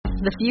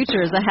The future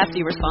is a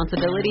hefty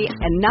responsibility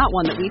and not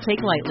one that we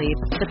take lightly.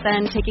 But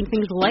then, taking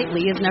things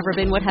lightly has never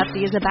been what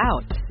Hefty is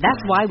about.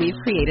 That's why we've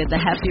created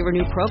the Hefty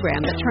Renew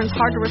program that turns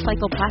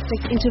hard-to-recycle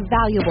plastics into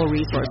valuable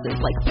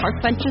resources like park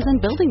benches and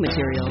building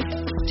materials.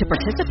 To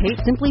participate,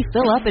 simply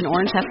fill up an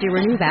orange Hefty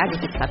Renew bag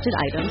with accepted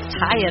items,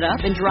 tie it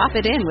up, and drop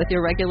it in with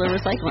your regular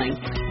recycling.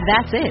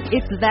 That's it.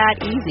 It's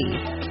that easy.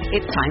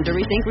 It's time to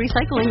rethink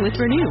recycling with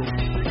Renew.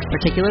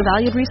 Particular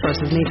valued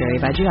resources may vary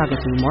by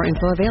geography. More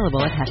info available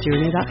at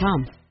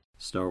heftyrenew.com.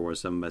 Star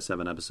Wars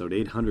 7x7, episode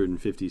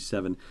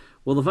 857.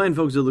 Well, the fine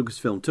folks at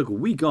Lucasfilm took a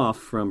week off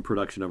from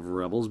production of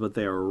Rebels, but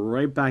they are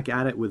right back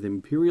at it with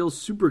Imperial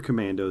Super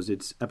Commandos.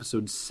 It's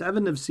episode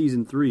 7 of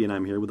season 3, and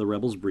I'm here with a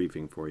Rebels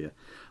briefing for you.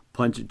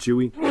 Punch it,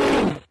 Chewie.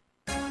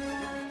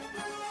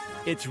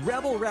 It's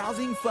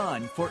rebel-rousing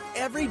fun for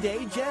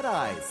everyday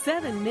Jedis.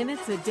 7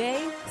 minutes a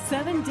day,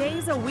 7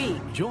 days a week.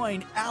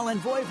 Join Alan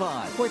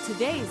Voivod for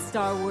today's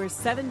Star Wars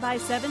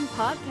 7x7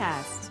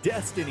 podcast.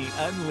 Destiny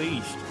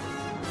Unleashed.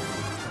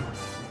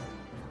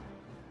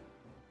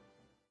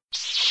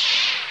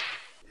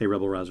 Hey,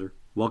 Rebel Rouser.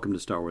 Welcome to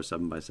Star Wars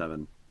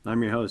 7x7.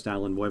 I'm your host,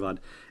 Alan Voivod,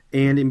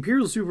 and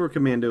Imperial Super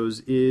Commandos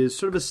is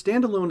sort of a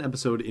standalone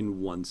episode in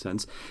one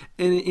sense,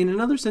 and in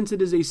another sense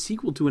it is a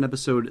sequel to an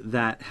episode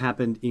that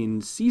happened in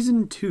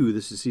Season 2.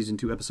 This is Season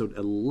 2, Episode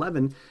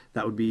 11.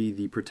 That would be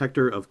The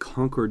Protector of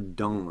Concord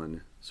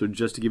Dawn. So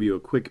just to give you a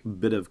quick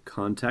bit of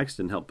context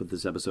and help put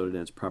this episode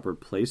in its proper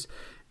place,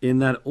 in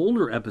that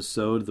older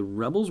episode, the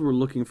Rebels were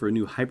looking for a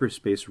new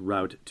hyperspace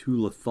route to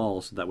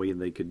Lothal so that way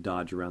they could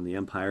dodge around the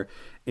Empire,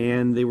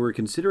 and they were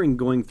considering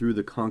going through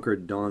the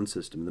Concord Dawn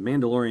system. The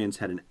Mandalorians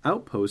had an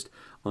outpost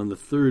on the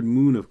third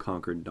moon of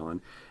Concord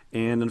Dawn,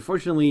 and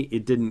unfortunately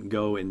it didn't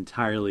go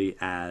entirely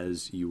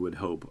as you would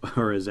hope,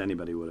 or as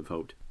anybody would have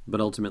hoped.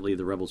 But ultimately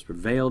the Rebels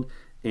prevailed,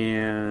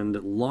 and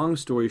long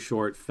story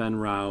short, Fen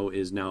Rao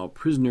is now a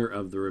prisoner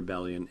of the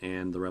rebellion,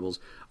 and the Rebels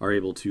are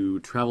able to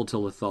travel to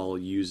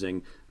Lothal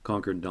using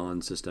Concord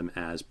Dawn system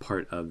as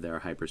part of their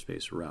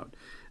hyperspace route.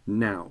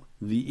 Now,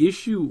 the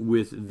issue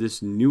with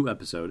this new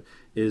episode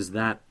is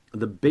that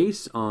the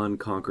base on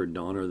Concord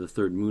Dawn, or the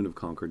third moon of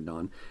Concord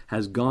Dawn,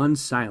 has gone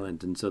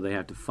silent, and so they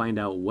have to find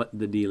out what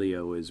the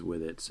dealio is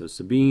with it. So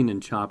Sabine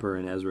and Chopper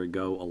and Ezra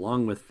go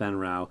along with Fen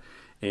Rao,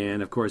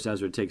 and of course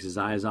Ezra takes his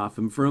eyes off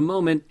him for a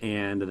moment,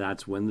 and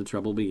that's when the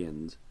trouble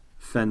begins.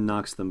 Fen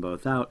knocks them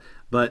both out,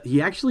 but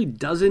he actually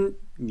doesn't,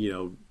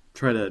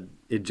 try to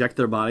eject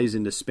their bodies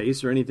into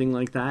space or anything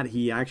like that.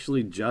 He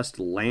actually just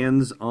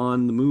lands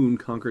on the moon,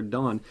 Concord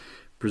Dawn,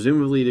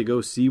 presumably to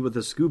go see what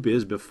the scoop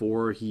is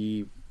before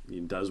he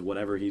does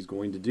whatever he's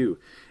going to do.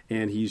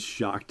 And he's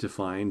shocked to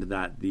find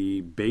that the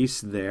base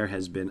there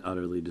has been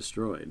utterly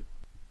destroyed.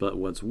 But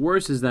what's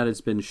worse is that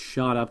it's been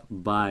shot up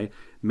by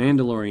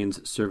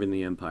Mandalorians serving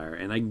the Empire.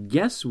 And I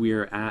guess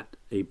we're at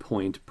a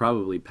point,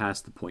 probably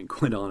past the point,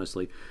 quite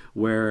honestly,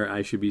 where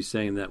I should be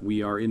saying that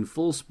we are in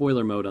full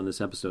spoiler mode on this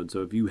episode.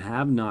 So if you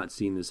have not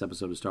seen this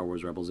episode of Star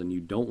Wars Rebels and you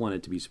don't want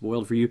it to be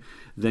spoiled for you,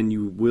 then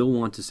you will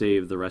want to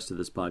save the rest of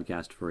this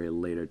podcast for a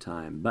later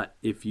time. But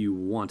if you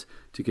want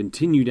to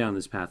continue down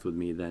this path with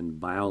me, then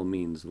by all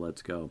means,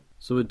 let's go.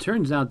 So it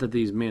turns out that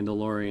these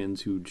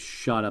Mandalorians who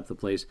shot up the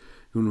place,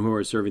 who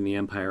are serving the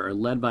Empire, are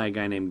led by a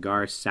guy named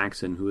Gar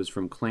Saxon, who is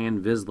from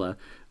Clan Vizsla,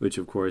 which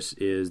of course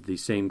is the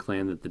same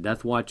clan that the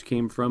Death Watch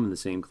came from, and the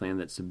same clan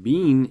that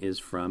Sabine is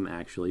from,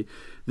 actually.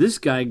 This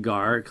guy,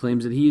 Gar,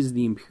 claims that he is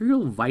the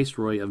Imperial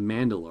Viceroy of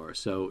Mandalore,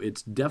 so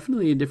it's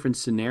definitely a different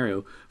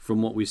scenario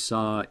from what we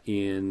saw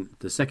in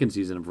the second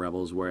season of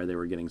Rebels, where they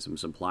were getting some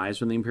supplies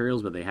from the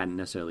Imperials, but they hadn't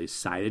necessarily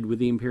sided with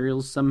the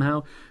Imperials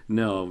somehow.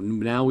 No,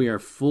 now we are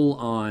full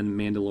on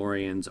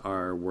Mandalorians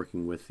are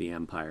working with the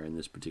Empire in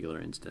this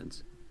particular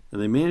instance.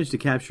 And they managed to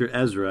capture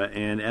Ezra,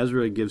 and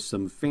Ezra gives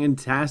some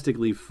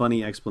fantastically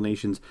funny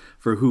explanations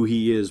for who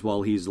he is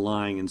while he's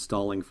lying and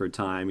stalling for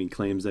time. He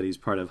claims that he's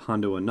part of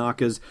Hondo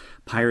Ohnaka's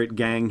pirate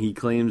gang. He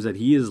claims that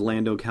he is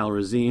Lando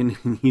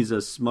Calrissian, and he's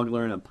a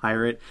smuggler and a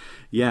pirate.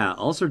 Yeah,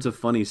 all sorts of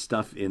funny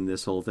stuff in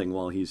this whole thing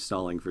while he's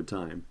stalling for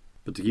time.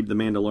 But to keep the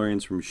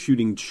Mandalorians from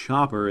shooting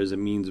Chopper as a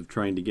means of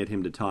trying to get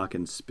him to talk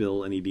and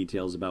spill any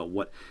details about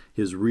what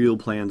his real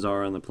plans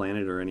are on the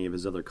planet or any of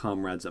his other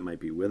comrades that might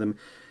be with him,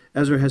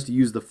 Ezra has to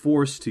use the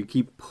Force to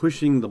keep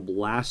pushing the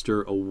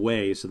blaster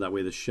away so that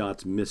way the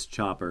shots miss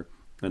Chopper.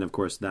 And of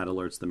course that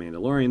alerts the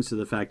Mandalorians to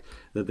the fact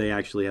that they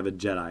actually have a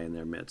Jedi in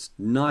their midst.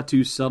 Not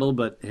too subtle,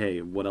 but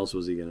hey, what else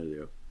was he going to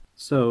do?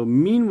 So,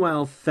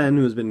 meanwhile, Fen,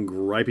 who has been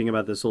griping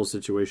about this whole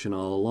situation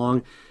all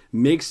along,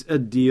 makes a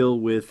deal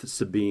with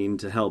Sabine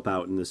to help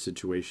out in this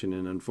situation,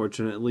 and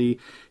unfortunately,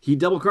 he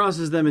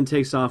double-crosses them and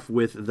takes off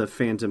with the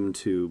Phantom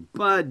 2.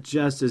 But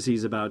just as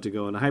he's about to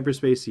go into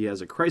hyperspace, he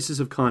has a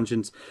crisis of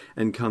conscience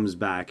and comes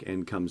back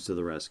and comes to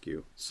the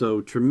rescue.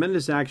 So,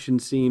 tremendous action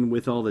scene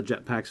with all the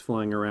jetpacks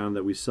flying around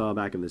that we saw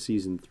back in the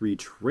Season 3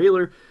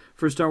 trailer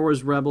for Star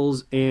Wars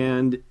Rebels,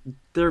 and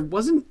there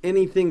wasn't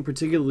anything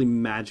particularly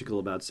magical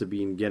about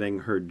Sabine getting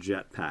her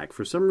jetpack.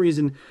 For some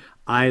reason,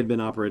 I had been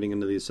operating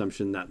under the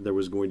assumption that there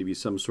was going to be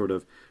some sort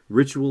of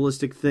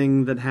ritualistic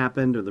thing that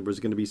happened, or there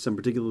was going to be some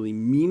particularly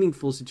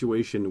meaningful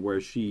situation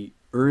where she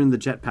earned the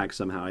jetpack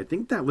somehow. I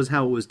think that was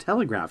how it was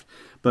telegraphed,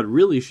 but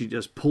really she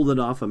just pulled it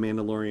off a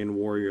Mandalorian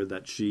warrior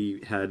that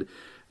she had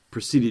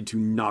proceeded to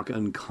knock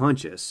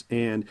unconscious.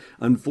 And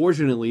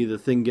unfortunately, the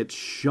thing gets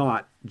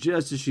shot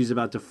just as she's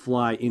about to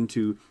fly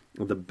into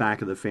the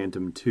back of the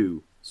Phantom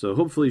 2. So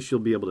hopefully she'll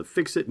be able to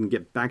fix it and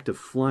get back to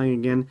flying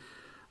again.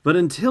 But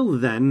until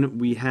then,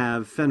 we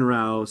have Fenn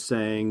Rau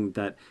saying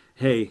that,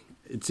 hey,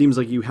 it seems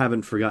like you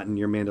haven't forgotten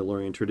your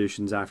Mandalorian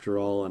traditions after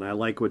all, and I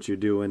like what you're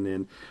doing,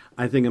 and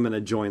I think I'm going to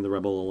join the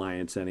Rebel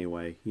Alliance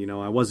anyway. You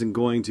know, I wasn't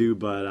going to,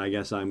 but I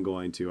guess I'm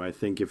going to. I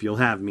think if you'll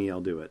have me,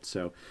 I'll do it.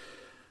 So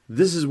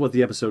this is what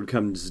the episode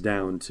comes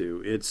down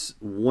to. It's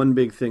one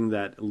big thing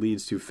that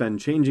leads to Fenn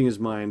changing his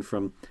mind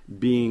from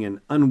being an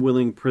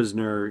unwilling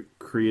prisoner,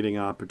 creating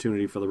an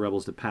opportunity for the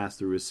rebels to pass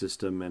through his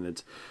system, and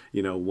it's,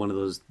 you know, one of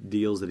those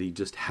deals that he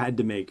just had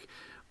to make,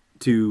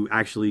 to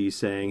actually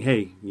saying,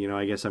 hey, you know,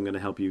 I guess I'm going to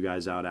help you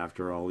guys out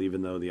after all,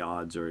 even though the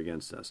odds are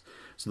against us.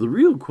 So the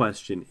real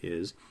question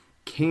is,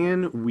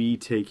 can we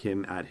take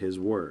him at his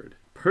word?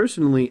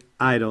 Personally,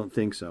 I don't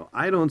think so.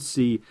 I don't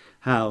see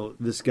how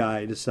this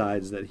guy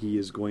decides that he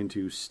is going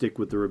to stick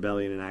with the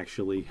rebellion and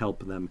actually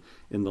help them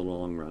in the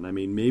long run. I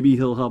mean, maybe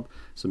he'll help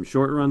some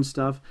short-run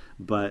stuff,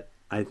 but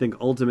I think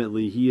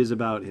ultimately he is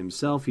about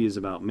himself, he is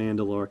about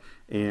Mandalore,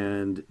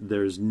 and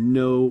there's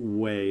no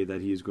way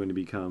that he's going to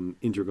become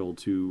integral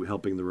to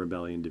helping the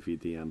rebellion defeat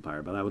the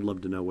Empire. But I would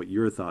love to know what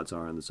your thoughts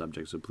are on the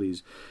subject, so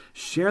please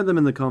share them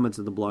in the comments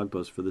of the blog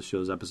post for this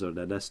show's episode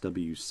at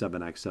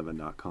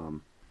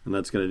sw7x7.com. And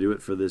that's going to do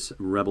it for this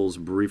Rebels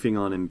briefing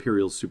on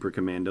Imperial Super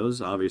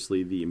Commandos.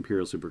 Obviously, the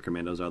Imperial Super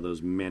Commandos are those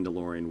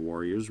Mandalorian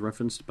warriors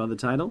referenced by the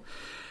title.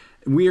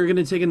 We are going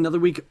to take another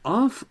week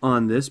off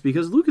on this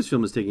because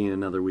Lucasfilm is taking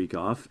another week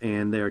off,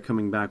 and they are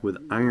coming back with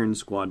Iron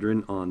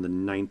Squadron on the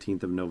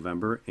 19th of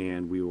November,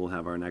 and we will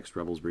have our next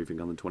Rebels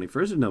briefing on the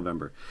 21st of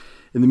November.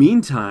 In the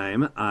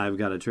meantime, I've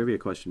got a trivia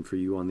question for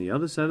you on the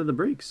other side of the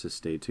break, so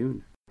stay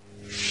tuned.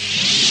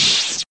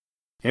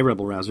 Hey,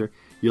 Rebel Rouser.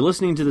 You're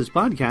listening to this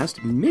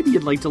podcast. Maybe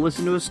you'd like to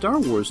listen to a Star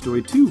Wars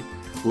story, too.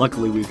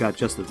 Luckily, we've got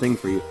just the thing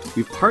for you.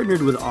 We've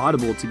partnered with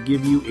Audible to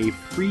give you a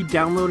free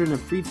download and a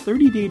free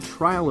 30-day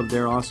trial of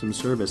their awesome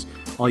service.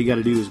 All you got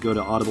to do is go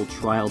to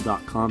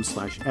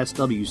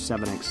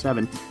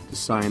audibletrial.com/SW7x7 to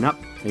sign up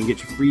and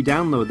get your free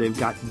download. They've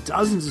got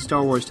dozens of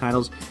Star Wars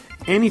titles,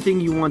 anything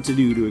you want to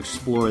do to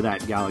explore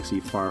that galaxy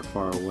far,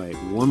 far away.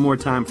 One more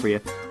time for you,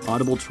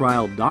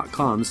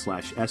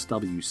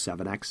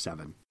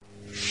 audibletrial.com/SW7x7.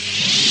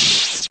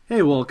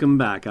 Hey, welcome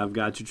back. I've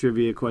got your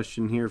trivia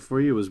question here for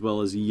you, as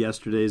well as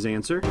yesterday's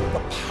answer.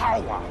 The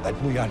power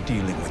that we are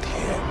dealing with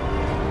here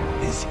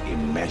is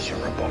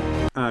immeasurable.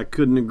 I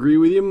couldn't agree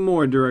with you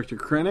more, Director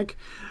Krennic.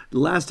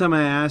 Last time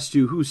I asked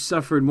you who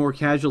suffered more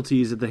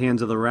casualties at the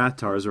hands of the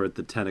Rathars, or at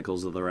the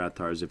tentacles of the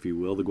Rathars, if you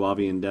will, the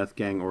Guavian Death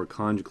Gang or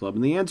Conja Club,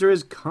 and the answer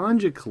is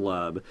Conja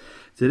Club.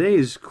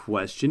 Today's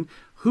question,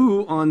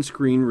 who on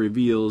screen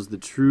reveals the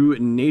true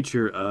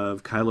nature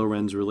of Kylo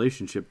Ren's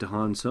relationship to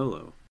Han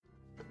Solo?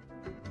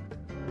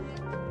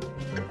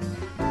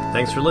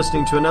 Thanks for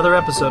listening to another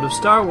episode of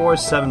Star Wars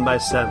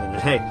 7x7.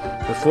 And hey,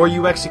 before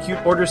you execute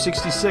Order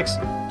 66,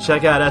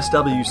 check out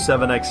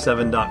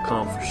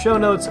SW7x7.com for show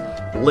notes,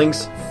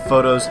 links,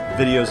 photos,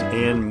 videos,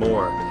 and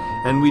more.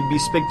 And we'd be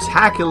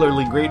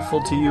spectacularly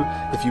grateful to you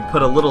if you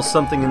put a little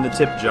something in the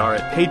tip jar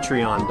at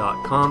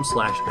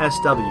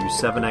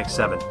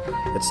patreon.com/SW7x7.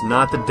 It's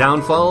not the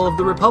downfall of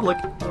the Republic,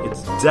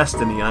 it's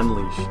destiny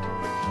unleashed.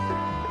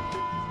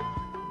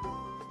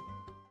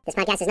 This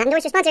podcast is not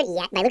endorsed or sponsored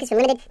yet by Lucasfilm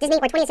Limited, Disney,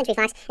 or 20th Century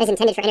Fox. It is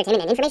intended for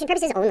entertainment and information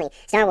purposes only.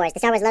 Star Wars, the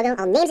Star Wars logo,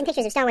 all names and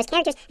pictures of Star Wars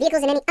characters,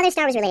 vehicles, and any other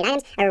Star Wars-related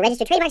items are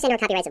registered trademarks and/or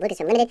copyrights of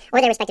Lucasfilm Limited or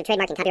their respective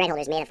trademark and copyright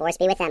holders. May the force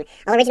be with them.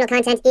 All original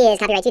content is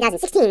copyright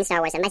 2016 Star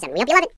Wars 7x7. We hope you love it.